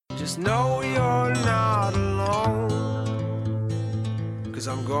Just know you're not alone, 'cause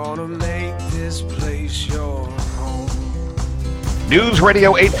I'm gonna make this place your home. News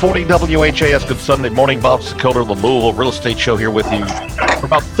Radio 840 WHAS. Good Sunday morning. Bob Sokoler, the Louisville Real Estate Show, here with you for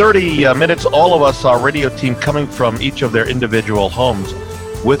about 30 minutes. All of us, our radio team, coming from each of their individual homes,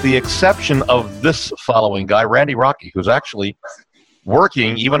 with the exception of this following guy, Randy Rocky, who's actually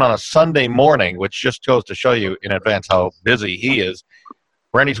working even on a Sunday morning, which just goes to show you in advance how busy he is.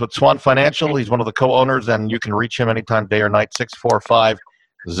 Randy's with Swan Financial. He's one of the co-owners, and you can reach him anytime, day or night,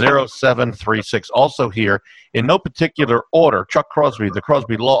 645-0736. Also here, in no particular order, Chuck Crosby, the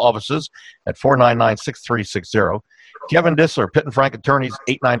Crosby Law Offices at 499-6360. Kevin Dissler, Pitt and Frank Attorneys,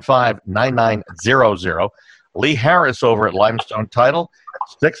 895-9900. Lee Harris over at Limestone Title,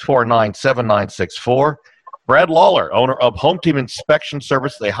 649-7964. Brad Lawler, owner of Home Team Inspection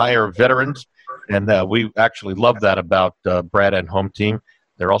Service. They hire veterans, and we actually love that about Brad and Home Team.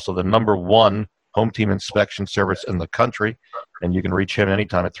 They're also the #1 home team inspection service in the country, and you can reach him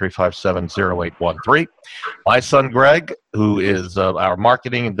anytime at 357-0813. My son Greg, who is our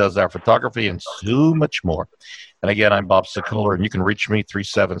marketing and does our photography and so much more. And again, I'm Bob Sokoler, and you can reach me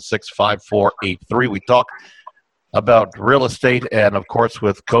 376-5483. We talk about real estate, and of course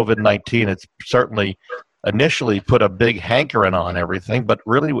with COVID-19, it's certainly initially put a big hankering on everything, but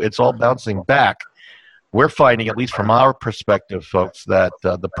really it's all bouncing back. We're finding, at least from our perspective, folks, that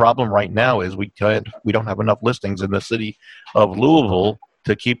the problem right now is we don't have enough listings in the city of Louisville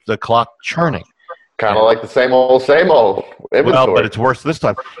to keep the clock churning. Kind of like the same old inventory. Well, but it's worse this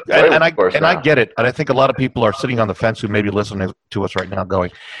time. And I get it. And I think a lot of people are sitting on the fence who may be listening to us right now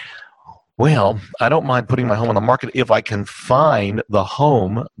going, well, I don't mind putting my home on the market if I can find the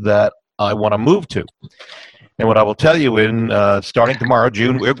home that I want to move to. And what I will tell you, starting tomorrow,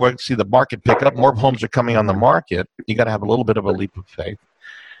 June, we're going to see the market pick up. More homes are coming on the market. You got to have a little bit of a leap of faith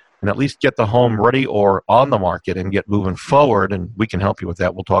and at least get the home ready or on the market and get moving forward, and we can help you with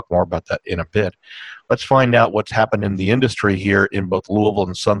that. We'll talk more about that in a bit. Let's find out what's happened in the industry here in both Louisville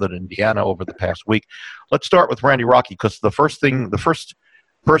and Southern Indiana over the past week. Let's start with Randy Rocky, because the first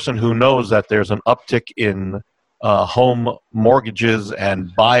person who knows that there's an uptick in home mortgages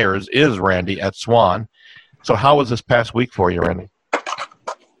and buyers is Randy at Swan. So how was this past week for you, Randy?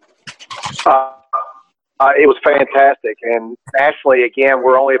 It was fantastic. And actually, again,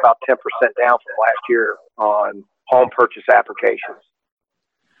 we're only about 10% down from last year on home purchase applications.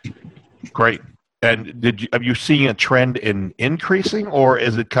 Great. And have you seen a trend in increasing, or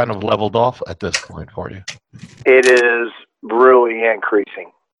is it kind of leveled off at this point for you? It is really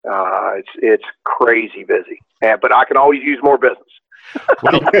increasing. It's crazy busy. But I can always use more business.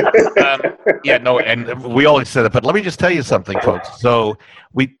 Well, and we always say that, but let me just tell you something, folks. So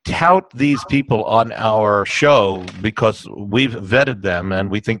we tout these people on our show because we've vetted them and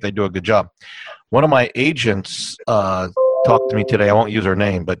we think they do a good job. One of my agents talked to me today. I won't use her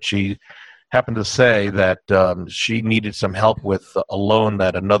name, but she happened to say that she needed some help with a loan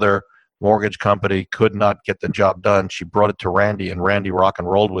that another mortgage company could not get the job done. She brought it to Randy, and Randy rock and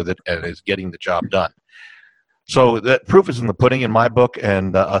rolled with it and is getting the job done. So that proof is in the pudding in my book,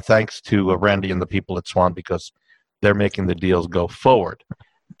 and thanks to Randy and the people at Swan, because they're making the deals go forward.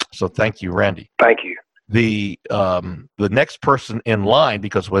 So thank you, Randy. Thank you. The next person in line,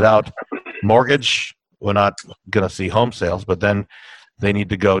 because without mortgage, we're not going to see home sales, but then they need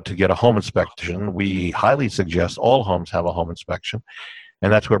to go to get a home inspection. We highly suggest all homes have a home inspection,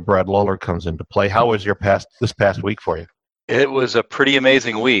 and that's where Brad Lawler comes into play. How was this past week for you? It was a pretty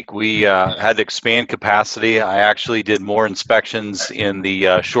amazing week. We had to expand capacity. I actually did more inspections in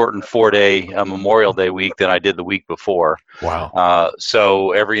the shortened 4-day Memorial Day week than I did the week before. Wow.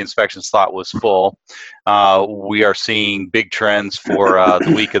 So every inspection slot was full. We are seeing big trends for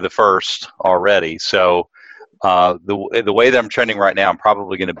the week of the 1st already. So the way that I'm trending right now, I'm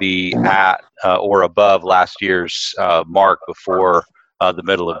probably going to be at or above last year's mark before the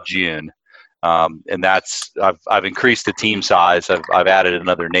middle of June. And that's I've increased the team size. I've added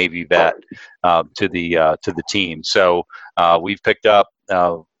another Navy vet to the team. So we've picked up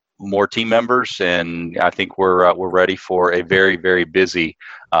more team members, and I think we're ready for a very, very busy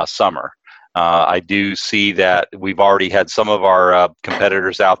summer. I do see that we've already had some of our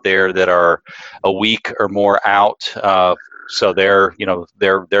competitors out there that are a week or more out. So they're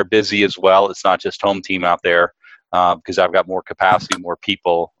busy as well. It's not just Home Team out there. Because I've got more capacity, more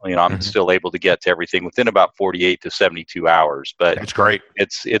people. I'm still able to get to everything within about 48 to 72 hours. But that's great.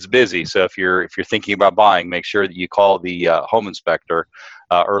 It's busy. So if you're thinking about buying, make sure that you call the home inspector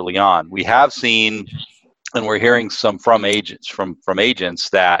early on. We have seen And we're hearing some from agents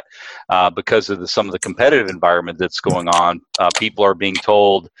that because of some of the competitive environment that's going on, people are being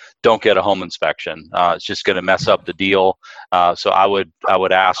told don't get a home inspection. It's just going to mess up the deal. So I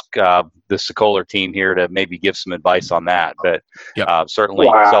would ask the Sokoler team here to maybe give some advice on that. But certainly,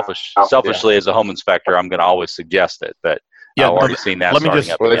 selfishly as a home inspector, I'm going to always suggest it. But I've already seen that. Let me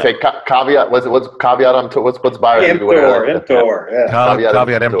just. When they say caveat, what's caveat on? What's buyer? Emptor.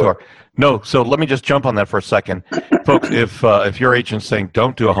 Caveat emptor. No, so let me just jump on that for a second, folks. If your agent's saying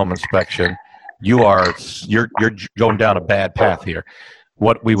don't do a home inspection, you're going down a bad path here.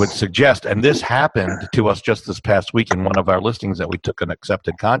 What we would suggest, and this happened to us just this past week in one of our listings that we took an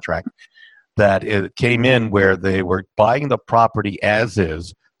accepted contract, that it came in where they were buying the property as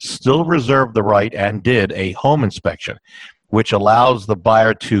is, still reserved the right and did a home inspection, which allows the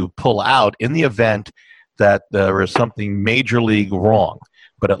buyer to pull out in the event that there is something major league wrong.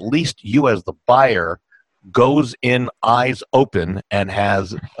 But at least you as the buyer goes in eyes open and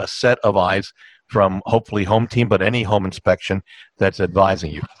has a set of eyes from hopefully Home Team, but any home inspection that's advising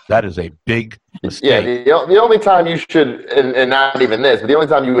you. That is a big mistake. Yeah, the only time you should, and not even this, but the only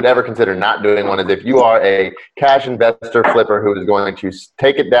time you would ever consider not doing one is if you are a cash investor flipper who is going to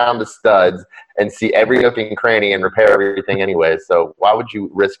take it down to studs and see every nook and cranny and repair everything anyway. So why would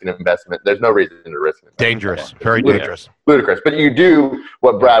you risk an investment? There's no reason to risk it. Dangerous, very dangerous. Ludicrous. But you do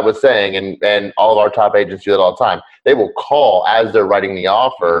what Brad was saying, and all of our top agents do that all the time. They will call as they're writing the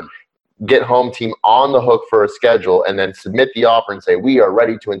offer, get Home Team on the hook for a schedule, and then submit the offer and say, we are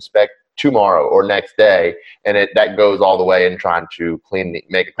ready to inspect tomorrow or next day. And that goes all the way in trying to make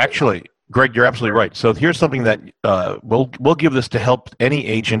it clean. Actually, Greg, you're absolutely right. So here's something that we'll give this to help any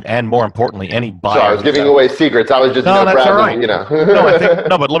agent and, more importantly, any buyer. Sorry, I was giving away secrets. I was just that's all right.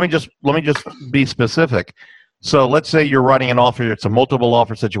 No, but let me just be specific. So let's say you're writing an offer. It's a multiple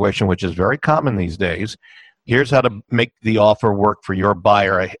offer situation, which is very common these days. Here's how to make the offer work for your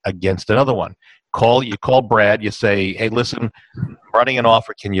buyer against another one. You call Brad, you say, hey, listen, I'm running an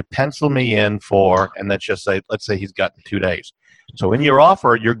offer. Can you pencil me in for, and let's say he's got 2 days. So in your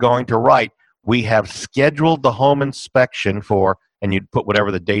offer, you're going to write, we have scheduled the home inspection for, and you'd put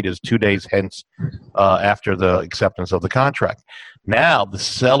whatever the date is, 2 days hence after the acceptance of the contract. Now the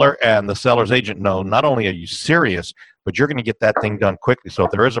seller and the seller's agent know not only are you serious, but you're going to get that thing done quickly. So if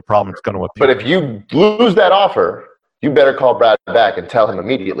there is a problem, it's going to appear. But if you lose that offer, you better call Brad back and tell him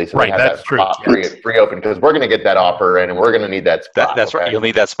immediately so we have that spot free open, because we're going to get that offer and we're going to need that spot. That's right. You'll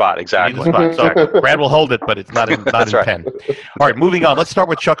need that spot. Exactly. So Brad will hold it, but it's not in pen. All right, moving on. Let's start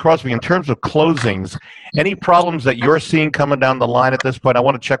with Chuck Crosby. In terms of closings, any problems that you're seeing coming down the line at this point? I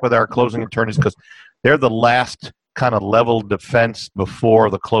want to check with our closing attorneys because they're the last kind of level defense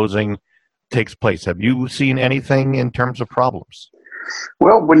before the closing takes place. Have you seen anything in terms of problems?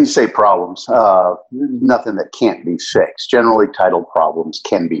 Well, when you say problems, nothing that can't be fixed. Generally, title problems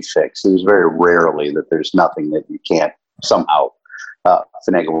can be fixed. There's very rarely that there's nothing that you can't somehow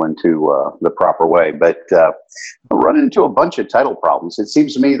finagle into the proper way. But I run into a bunch of title problems. It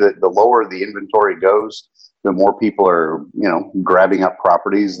seems to me that the lower the inventory goes, the more people are, grabbing up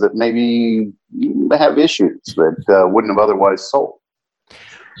properties that maybe have issues that wouldn't have otherwise sold.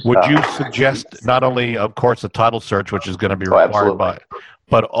 Would you suggest not only, of course, a title search, which is going to be required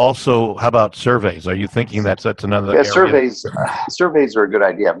but also how about surveys? Are you thinking that's another area? Surveys are a good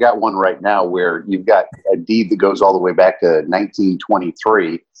idea. I've got one right now where you've got a deed that goes all the way back to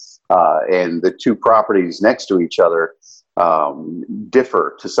 1923, and the two properties next to each other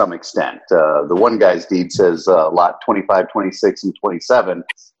differ to some extent. The one guy's deed says lot 25, 26, and 27.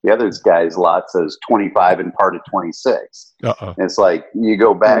 The other guy's lot says 25 and part of 26. And it's like you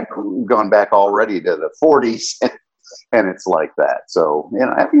gone back already to the 40s, and it's like that. So,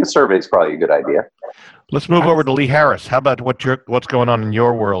 I think a survey is probably a good idea. Let's move over to Lee Harris. How about what's going on in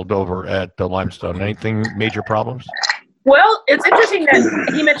your world over at Limestone? Anything major problems? Well, it's interesting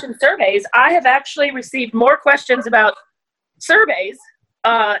that he mentioned surveys. I have actually received more questions about surveys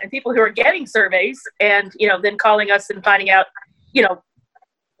and people who are getting surveys and, then calling us and finding out,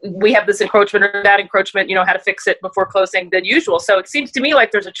 we have this encroachment or that encroachment, how to fix it before closing than usual. So it seems to me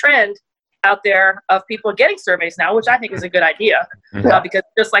like there's a trend out there of people getting surveys now, which I think is a good idea. Because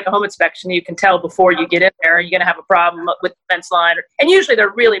just like a home inspection, you can tell before you get in there, you're going to have a problem with the fence line. And usually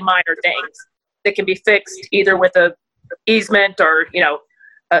they're really minor things that can be fixed either with a easement or,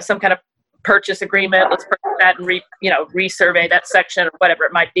 some kind of purchase agreement. Let's purchase that and resurvey that section or whatever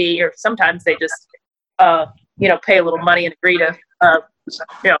it might be. Or sometimes they just, pay a little money and agree to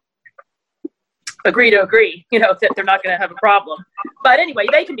agree, that they're not going to have a problem. But anyway,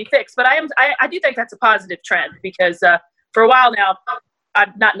 they can be fixed. But I do think that's a positive trend because for a while now,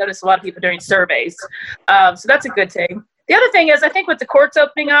 I've not noticed a lot of people doing surveys. So that's a good thing. The other thing is, I think with the courts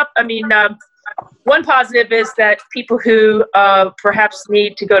opening up, I mean, one positive is that people who perhaps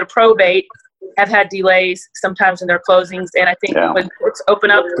need to go to probate have had delays sometimes in their closings. And I think when courts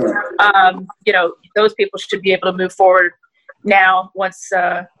open up, those people should be able to move forward now once,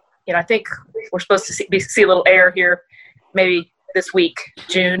 I think we're supposed to see a little air here maybe this week,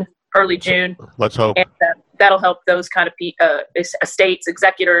 early June. Let's hope. And that'll help those kind of estates,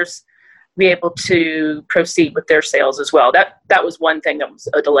 executors, be able to proceed with their sales as well. That was one thing that was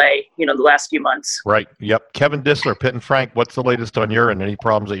a delay, the last few months. Right. Yep. Kevin Dissler, Pitt and Frank, what's the latest on your end? Any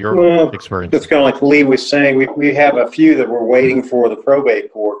problems that you're experiencing? It's kind of like Lee was saying. We have a few that we're waiting for the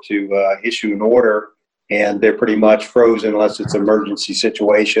probate court to issue an order, and they're pretty much frozen unless it's an emergency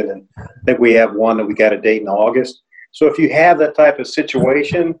situation. And I think we have one that we got a date in August. So if you have that type of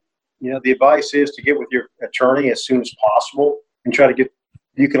situation, the advice is to get with your attorney as soon as possible and try to get.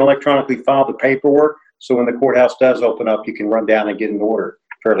 You can electronically file the paperwork, so when the courthouse does open up, you can run down and get an order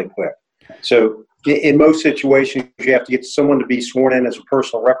fairly quick. So in most situations, you have to get someone to be sworn in as a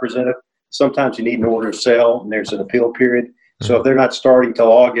personal representative. Sometimes you need an order of sale, and there's an appeal period. So if they're not starting till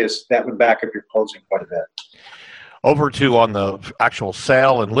August, that would back up your closing quite a bit. Over to on the actual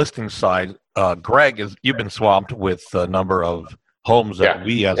sale and listing side, Greg, you've been swamped with a number of homes that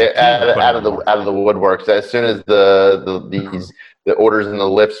we as a team out of the woodworks. As soon as the orders and the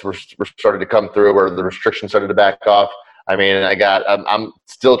lifts were started to come through, or the restrictions started to back off. I mean, I'm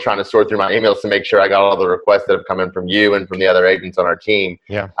still trying to sort through my emails to make sure I got all the requests that have come in from you and from the other agents on our team.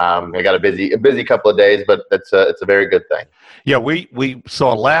 Yeah. I got a busy couple of days, but it's a very good thing. Yeah. We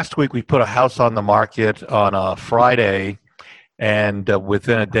saw last week we put a house on the market on a Friday, and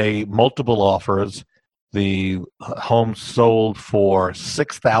within a day, multiple offers. The home sold for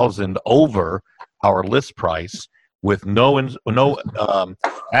 $6,000 over our list price, with no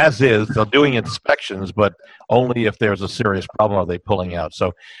as is. They're doing inspections, but only if there's a serious problem are they pulling out.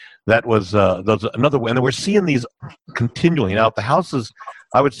 So that was another way. And we're seeing these continually. Now, if the house is,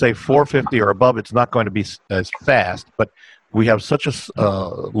 I would say, 450 or above, it's not going to be as fast, but we have such a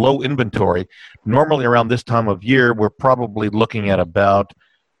low inventory. Normally around this time of year, we're probably looking at about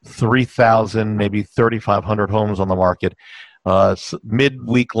 3,000, maybe 3,500 homes on the market.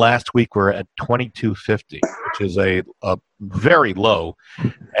 Midweek last week we're at 2,250, which is a very low,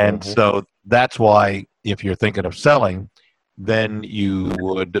 and so that's why if you're thinking of selling, then you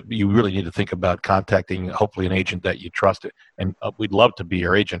really need to think about contacting hopefully an agent that you trust, and we'd love to be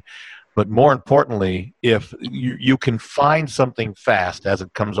your agent. But more importantly, if you can find something fast as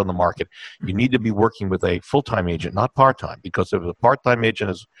it comes on the market, you need to be working with a full-time agent, not part-time, because if a part-time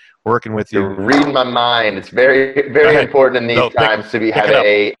agent is working with you. You're reading my mind. It's very, very important in these times to have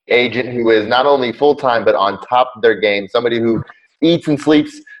an agent who is not only full-time but on top of their game, somebody who eats and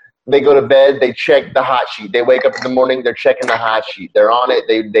sleeps. They go to bed, they check the hot sheet. They wake up in the morning, they're checking the hot sheet. They're on it.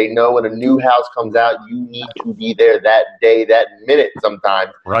 They know when a new house comes out, you need to be there that day, that minute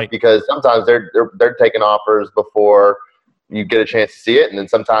sometimes. Right. Because sometimes they're taking offers before you get a chance to see it, and then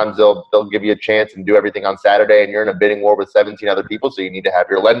sometimes they'll give you a chance and do everything on Saturday, and you're in a bidding war with 17 other people, so you need to have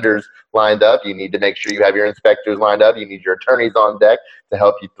your lenders lined up. You need to make sure you have your inspectors lined up. You need your attorneys on deck to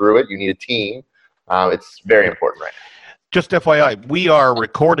help you through it. You need a team. It's very important right now. Just FYI, we are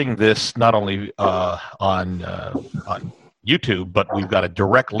recording this not only on YouTube, but we've got a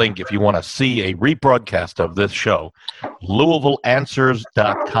direct link if you want to see a rebroadcast of this show.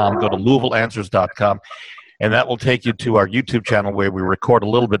 LouisvilleAnswers.com. Go to LouisvilleAnswers.com, and that will take you to our YouTube channel where we record a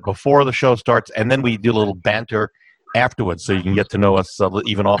little bit before the show starts, and then we do a little banter afterwards, so you can get to know us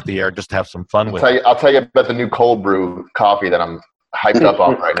even off the air, just have some fun with it. I'll tell you about the new cold brew coffee that I'm hyped up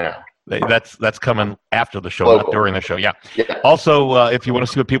on right now. That's coming after the show, not during the show. Yeah. Also, if you want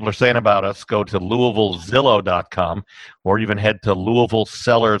to see what people are saying about us, go to LouisvilleZillow.com or even head to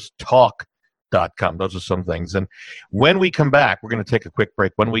LouisvilleSellersTalk.com. Those are some things. And when we come back, we're going to take a quick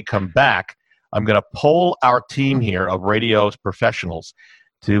break. When we come back, I'm going to poll our team here of radio professionals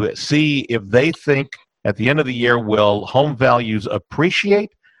to see if they think at the end of the year, will home values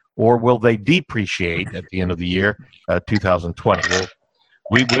appreciate or will they depreciate at the end of the year, 2020?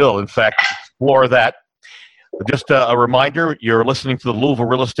 We will, in fact, explore that. Just a reminder, you're listening to the Louisville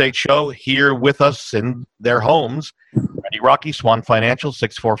Real Estate Show here with us in their homes. Randy Rocky, Swan Financial,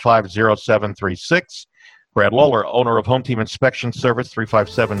 645-0736. Brad Lawler, owner of Home Team Inspection Service,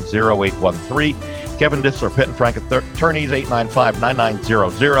 357-0813. Kevin Dissler, Pitt and Frank Attorneys,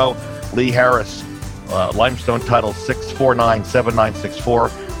 895-9900. Lee Harris, Limestone Title,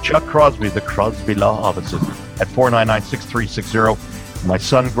 649-7964. Chuck Crosby, the Crosby Law Offices, at 499-6360. My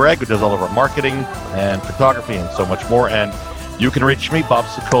son Greg, who does all of our marketing and photography and so much more. And You can reach me, Bob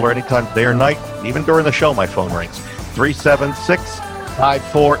Sokoler, anytime, day or night. Even during the show, my phone rings.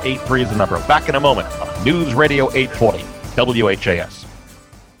 376-5483 is the number. Back in a moment on News Radio 840, WHAS.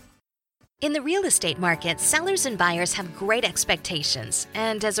 In the real estate market, sellers and buyers have great expectations.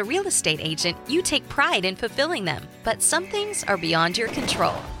 And as a real estate agent, you take pride in fulfilling them. But some things are beyond your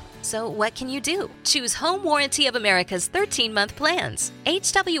control. So what can you do? Choose Home Warranty of America's 13-month plans.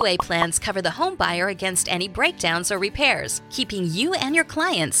 HWA plans cover the home buyer against any breakdowns or repairs, keeping you and your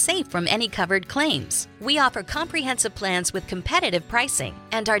clients safe from any covered claims. We offer comprehensive plans with competitive pricing,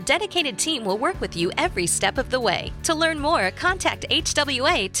 and our dedicated team will work with you every step of the way. To learn more, contact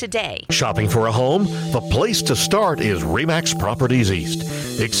HWA today. Shopping for a home? The place to start is RE/MAX Properties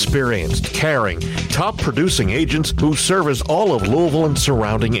East. Experienced, caring, top-producing agents who service all of Louisville and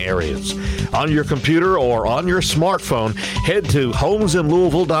surrounding areas. On your computer or on your smartphone, head to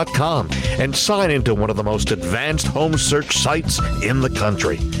homesinlouisville.com and sign into one of the most advanced home search sites in the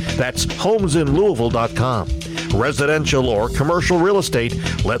country. That's homesinlouisville.com. Residential or commercial real estate,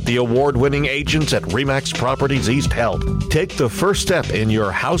 let the award-winning agents at RE/MAX Properties East help. Take the first step in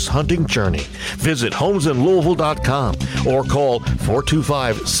your house hunting journey. Visit homesinlouisville.com or call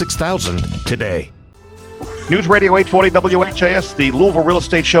 425-6000 today. News Radio 840 WHAS, the Louisville Real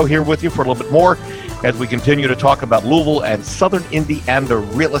Estate Show, here with you for a little bit more as we continue to talk about Louisville and Southern Indiana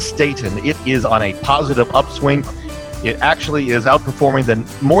real estate, and it is on a positive upswing. It actually is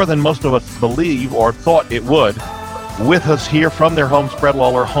outperforming more than most of us believe or thought it would. With us here from their homes, Brad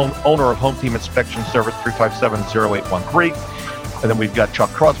Lawler, owner of Home Team Inspection Service, 357-0813. And then we've got Chuck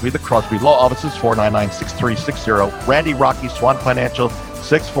Crosby, the Crosby Law Offices, 499-6360. Randy Rocky, Swan Financial,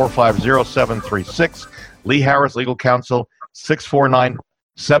 645-0736. Lee Harris, Legal Counsel,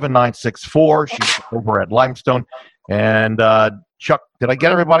 649-7964. She's over at Limestone. And Chuck, did I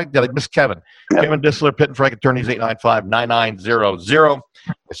get everybody? Did I miss Kevin? Yep. Kevin Dissler, Pitt and Frank Attorneys, 895-9900.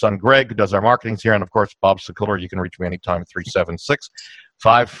 My son Greg, who does our marketing here. And, of course, Bob Sokoler. You can reach me anytime at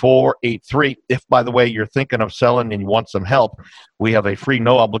 376-5483. If, by the way, you're thinking of selling and you want some help, we have a free,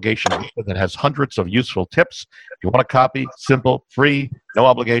 no-obligation offer that has hundreds of useful tips. If you want a copy, simple, free, no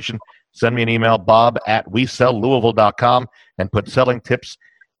obligation, send me an email, bob@wesellouisville.com, and put selling tips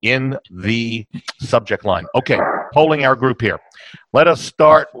in the subject line. Okay, polling our group here. Let us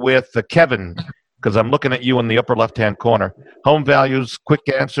start with Kevin, because I'm looking at you in the upper left-hand corner. Home values, quick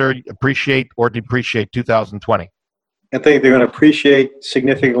answer, appreciate or depreciate 2020? I think they're going to appreciate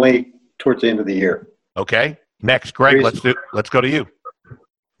significantly towards the end of the year. Okay, next, Greg, let's go to you.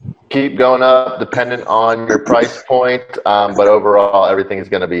 Keep going up, dependent on your price point, but overall, everything is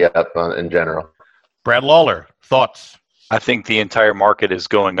going to be up in general. Brad Lawler, thoughts? I think the entire market is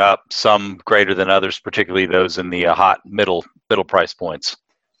going up, some greater than others, particularly those in the hot middle price points.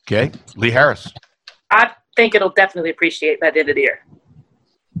 Okay, Lee Harris. I think it'll definitely appreciate by the end of the year.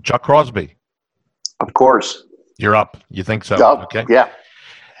 Chuck Crosby. Of course. You're up. You think so? Oh, okay. Yeah.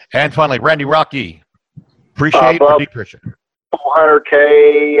 And finally, Randy Rocky. Appreciate or depreciate?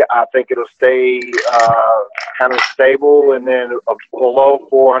 400K, I think it'll stay kind of stable, and then below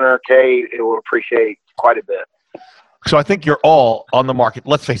 400K, it will appreciate quite a bit. So I think you're all on the market.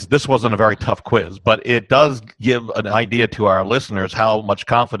 Let's face it, this wasn't a very tough quiz, but it does give an idea to our listeners how much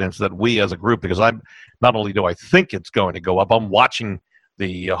confidence that we as a group, because not only do I think it's going to go up, I'm watching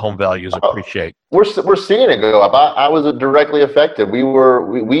the home values appreciate. We're seeing it go up. I was directly affected.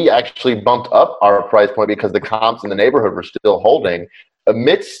 We actually bumped up our price point because the comps in the neighborhood were still holding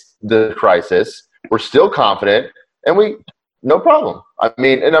amidst the crisis. We're still confident, and no problem. I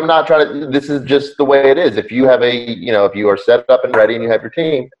mean, and I'm not trying to. This is just the way it is. If you have if you are set up and ready, and you have your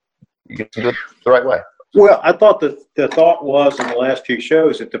team, you can do it the right way. Well, I thought the thought was in the last few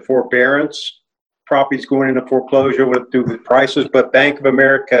shows that the forbearance properties going into foreclosure would do with prices, but Bank of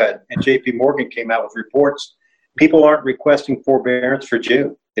America and JP Morgan came out with reports. People aren't requesting forbearance for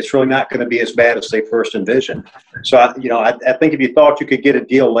June. It's really not going to be as bad as they first envisioned. So, I think if you thought you could get a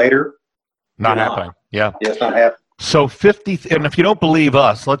deal later, not happening. Yeah, it's not happening. So 50, and if you don't believe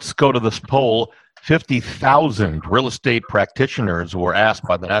us, let's go to this poll. 50,000 real estate practitioners were asked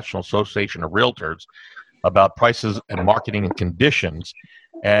by the National Association of Realtors about prices and marketing and conditions.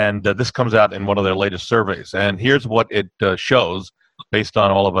 And this comes out in one of their latest surveys. And here's what it shows based on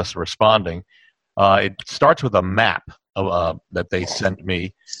all of us responding. It starts with a map that they sent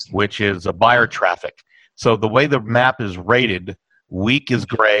me, which is a buyer traffic. So the way the map is rated, weak is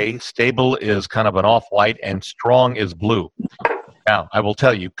gray, stable is kind of an off-white, and strong is blue. Now, I will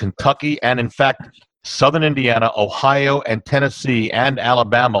tell you, Kentucky and, in fact, Southern Indiana, Ohio, and Tennessee, and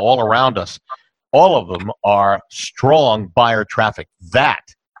Alabama all around us, all of them are strong buyer traffic. That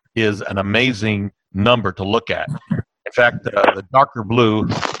is an amazing number to look at. And In fact, the darker blue,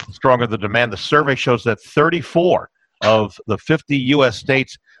 stronger the demand. The survey shows that 34 of the 50 U.S.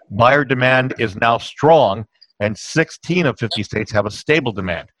 states, buyer demand is now strong, and 16 of 50 states have a stable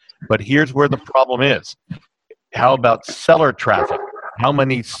demand. But here's where the problem is. How about seller traffic? How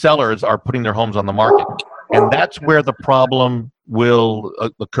many sellers are putting their homes on the market? And that's where the problem will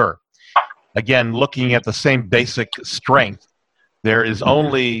occur. Again, looking at the same basic strength, there is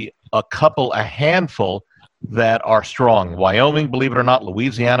only a handful that are strong. Wyoming, believe it or not,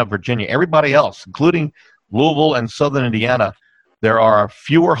 Louisiana, Virginia, everybody else, including Louisville and Southern Indiana, there are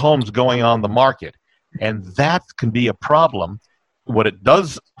fewer homes going on the market. And that can be a problem. What it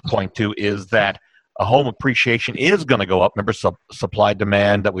does point to is that a home appreciation is going to go up. Remember, supply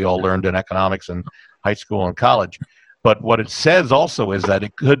demand that we all learned in economics in high school and college. But what it says also is that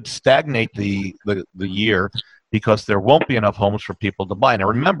it could stagnate the year because there won't be enough homes for people to buy. Now,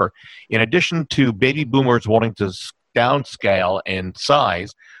 remember, in addition to baby boomers wanting to downscale in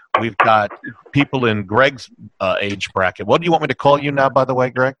size, we've got people in Greg's age bracket. What do you want me to call you now, by the way,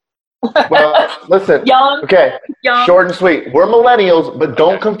 Greg? Well, listen. Young. Okay. Young. Short and sweet. We're millennials, but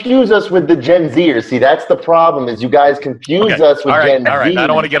don't confuse us with the Gen Zers. See, that's the problem. Is you guys confuse us with Gen Z. All right. I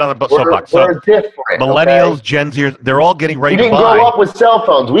don't want to get on the soapbox. We're different. Millennials, okay? Gen Zers, they're all getting ready to buy. You didn't grow up with cell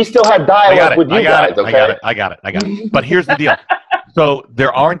phones. We still had dial-up with you guys. Okay. I got it. But here's the deal. So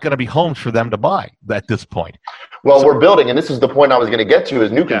there aren't going to be homes for them to buy at this point. Well, we're building, and this is the point I was going to get to,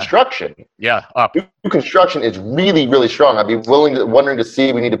 is new construction. Yeah, up. New construction is really, really strong. I'd be wondering to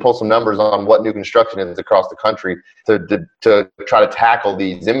see, we need to pull some numbers on what new construction is across the country to try to tackle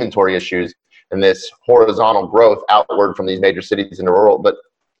these inventory issues and this horizontal growth outward from these major cities into rural, but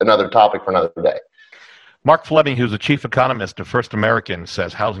another topic for another day. Mark Fleming, who's the chief economist of First American,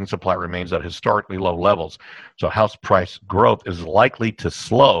 says housing supply remains at historically low levels, so house price growth is likely to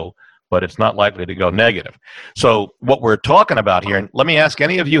slow, but it's not likely to go negative. So what we're talking about here, and let me ask,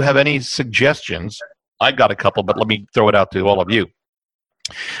 any of you have any suggestions? I've got a couple, but let me throw it out to all of you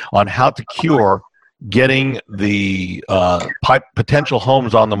on how to cure getting the potential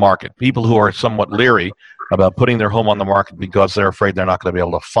homes on the market. People who are somewhat leery about putting their home on the market because they're afraid they're not going to be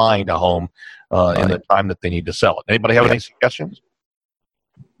able to find a home in the time that they need to sell it. Anybody have any suggestions?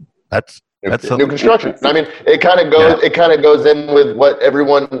 That's new construction. I mean, it kind of goes in with what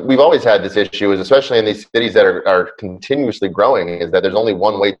everyone, we've always had this issue, is especially in these cities that are continuously growing, is that there's only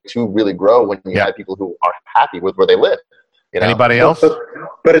one way to really grow when you have people who are happy with where they live. You know? Anybody else?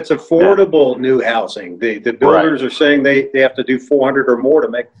 But it's affordable new housing. The builders are saying they have to do 400 or more to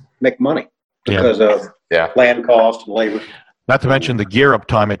make money because of land cost and labor. Not to mention the gear up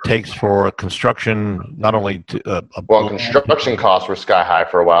time it takes for construction, not only to... construction costs were sky high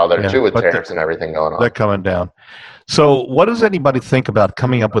for a while there, too, with tariffs and everything going on. They're coming down. So what does anybody think about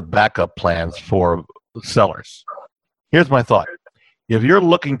coming up with backup plans for sellers? Here's my thought. If you're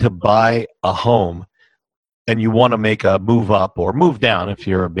looking to buy a home and you want to make a move up or move down, if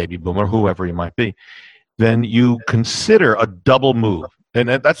you're a baby boomer, whoever you might be, then you consider a double move. And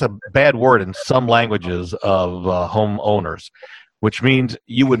that's a bad word in some languages of home owners, which means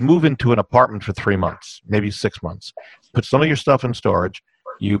you would move into an apartment for 3 months, maybe 6 months. Put some of your stuff in storage.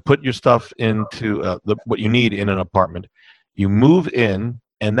 You put your stuff into what you need in an apartment. You move in,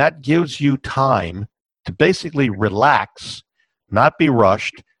 and that gives you time to basically relax, not be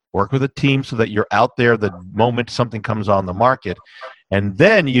rushed, work with a team so that you're out there the moment something comes on the market. And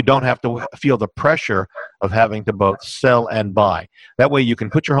then you don't have to feel the pressure of having to both sell and buy. That way you can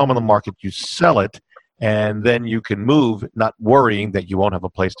put your home on the market, you sell it, and then you can move, not worrying that you won't have a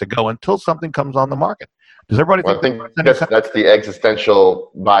place to go until something comes on the market. Does everybody think that's the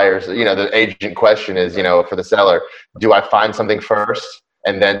existential buyers, the agent question is, for the seller, do I find something first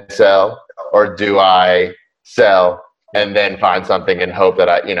and then sell, or do I sell and then find something and hope that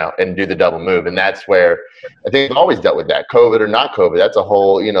and do the double move? And that's where I think we've always dealt with that, COVID or not COVID. That's a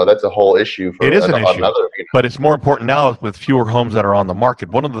whole, issue. It is an issue, but it's more important now with fewer homes that are on the market.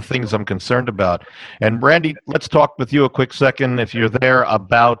 One of the things I'm concerned about, and Randy, let's talk with you a quick second, if you're there,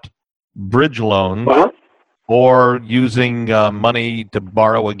 about bridge loans or using money to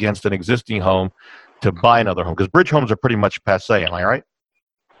borrow against an existing home to buy another home, because bridge homes are pretty much passé. Am I right?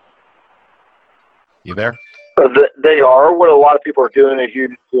 You there? They are. What a lot of people are doing is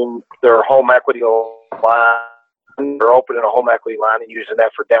using their home equity line. They're opening a home equity line and using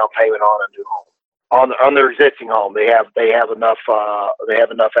that for down payment on a new home. On their existing home, they have enough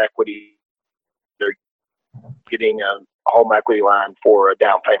equity. They're getting a home equity line for a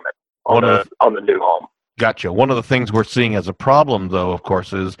down payment on the new home. Gotcha. One of the things we're seeing as a problem, though, of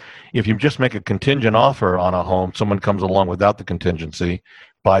course, is if you just make a contingent offer on a home, someone comes along without the contingency,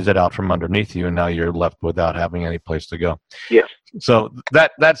 buys it out from underneath you, and now you're left without having any place to go. Yes. So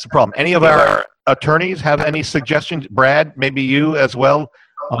that's the problem. Any of our attorneys have any suggestions? Brad, maybe you as well,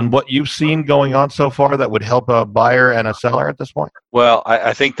 on what you've seen going on so far that would help a buyer and a seller at this point? Well,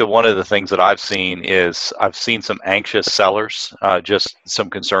 I think that one of the things that I've seen is I've seen some anxious sellers, just some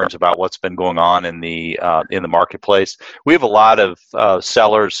concerns about what's been going on in the marketplace. We have a lot of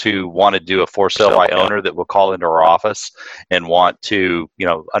sellers who want to do a for sale by owner that will call into our office and want to,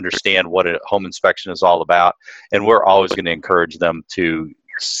 understand what a home inspection is all about. And we're always going to encourage them to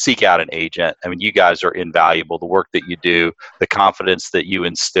seek out an agent. I mean, you guys are invaluable. The work that you do, the confidence that you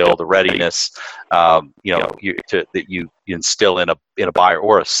instill, the readiness, that you instill in a buyer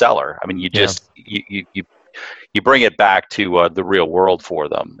or a seller. I mean, you just you bring it back to the real world for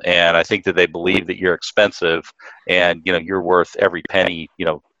them, and I think that they believe that you're expensive, and you're worth every penny,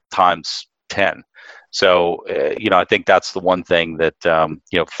 times 10. So, I think that's the one thing that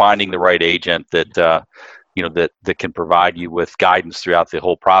finding the right agent that. That can provide you with guidance throughout the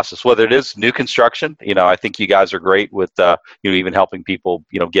whole process, whether it is new construction. I think you guys are great with, even helping people,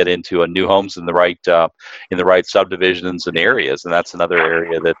 get into new homes in the right subdivisions and areas. And that's another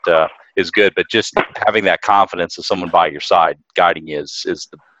area that is good, but just having that confidence of someone by your side guiding you is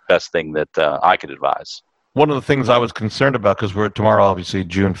the best thing that I could advise. One of the things I was concerned about, because we're tomorrow, obviously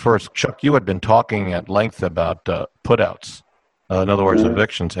June 1st, Chuck, you had been talking at length about put-outs. In other words,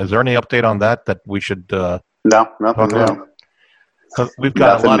 evictions. Is there any update on that we should No, nothing new. Because we've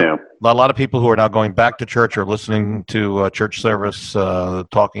got a lot of people who are now going back to church or listening to church service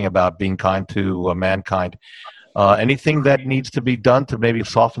talking about being kind to mankind. Anything that needs to be done to maybe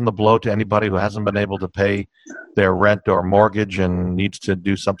soften the blow to anybody who hasn't been able to pay their rent or mortgage and needs to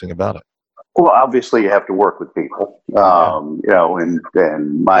do something about it? Well, obviously you have to work with people, and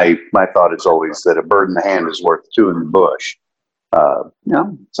my thought is always that a bird in the hand is worth two in the bush. So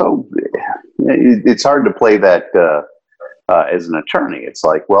it's hard to play that as an attorney. It's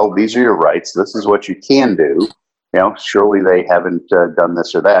like, well, these are your rights. This is what you can do. Surely they haven't done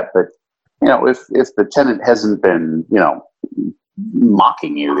this or that. But, if the tenant hasn't been,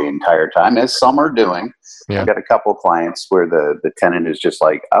 mocking you the entire time, as some are doing. I've got a couple of clients where the tenant is just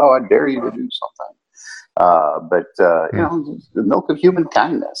like, oh, I dare you to do something. But the milk of human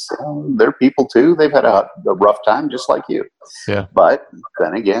kindness. They're people too. They've had a rough time just like you. Yeah. But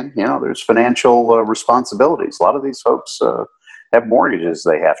then again, there's financial responsibilities. A lot of these folks have mortgages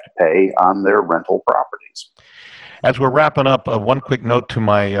they have to pay on their rental properties. As we're wrapping up, one quick note to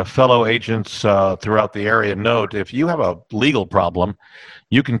my fellow agents throughout the area. Note, if you have a legal problem,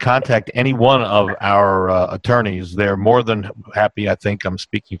 you can contact any one of our attorneys. They're more than happy. I think I'm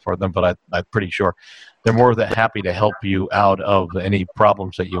speaking for them, but I'm pretty sure they're more than happy to help you out of any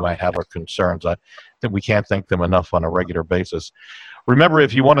problems that you might have or concerns. I think we can't thank them enough on a regular basis. Remember,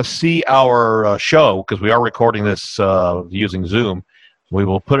 if you want to see our show, because we are recording this using Zoom, we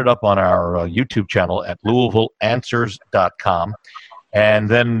will put it up on our YouTube channel at LouisvilleAnswers.com. And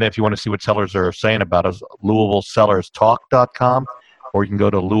then if you want to see what sellers are saying about us, LouisvilleSellersTalk.com, or you can go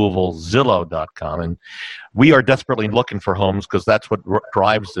to LouisvilleZillow.com. And we are desperately looking for homes because that's what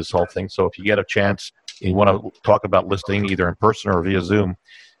drives this whole thing. So if you get a chance and you want to talk about listing either in person or via Zoom,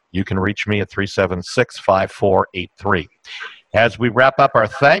 you can reach me at 376-5483. As we wrap up, our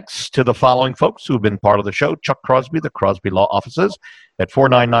thanks to the following folks who have been part of the show: Chuck Crosby, the Crosby Law Offices at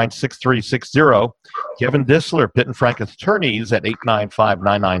 499-6360, Kevin Dissler, Pitt & Frank Attorneys at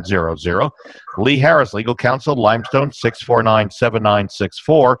 895-9900, Lee Harris, Legal Counsel, Limestone,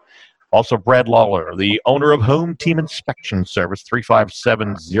 649-7964. Also, Brad Lawler, the owner of Home Team Inspection Service,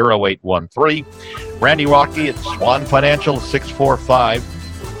 357-0813. Randy Rocky at Swan Financial,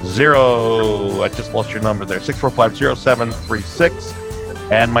 645-0, I just lost your number there,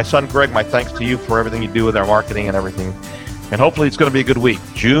 645-0736. And my son Greg, my thanks to you for everything you do with our marketing and everything. And hopefully it's going to be a good week.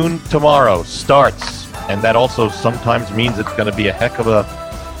 June tomorrow starts, and that also sometimes means it's going to be a heck of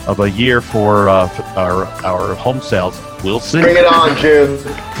a year for our home sales. We'll see. Bring it on, June.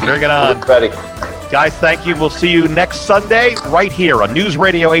 Bring it on. Ready. Guys, thank you. We'll see you next Sunday right here on News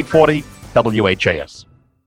Radio 840 WHAS.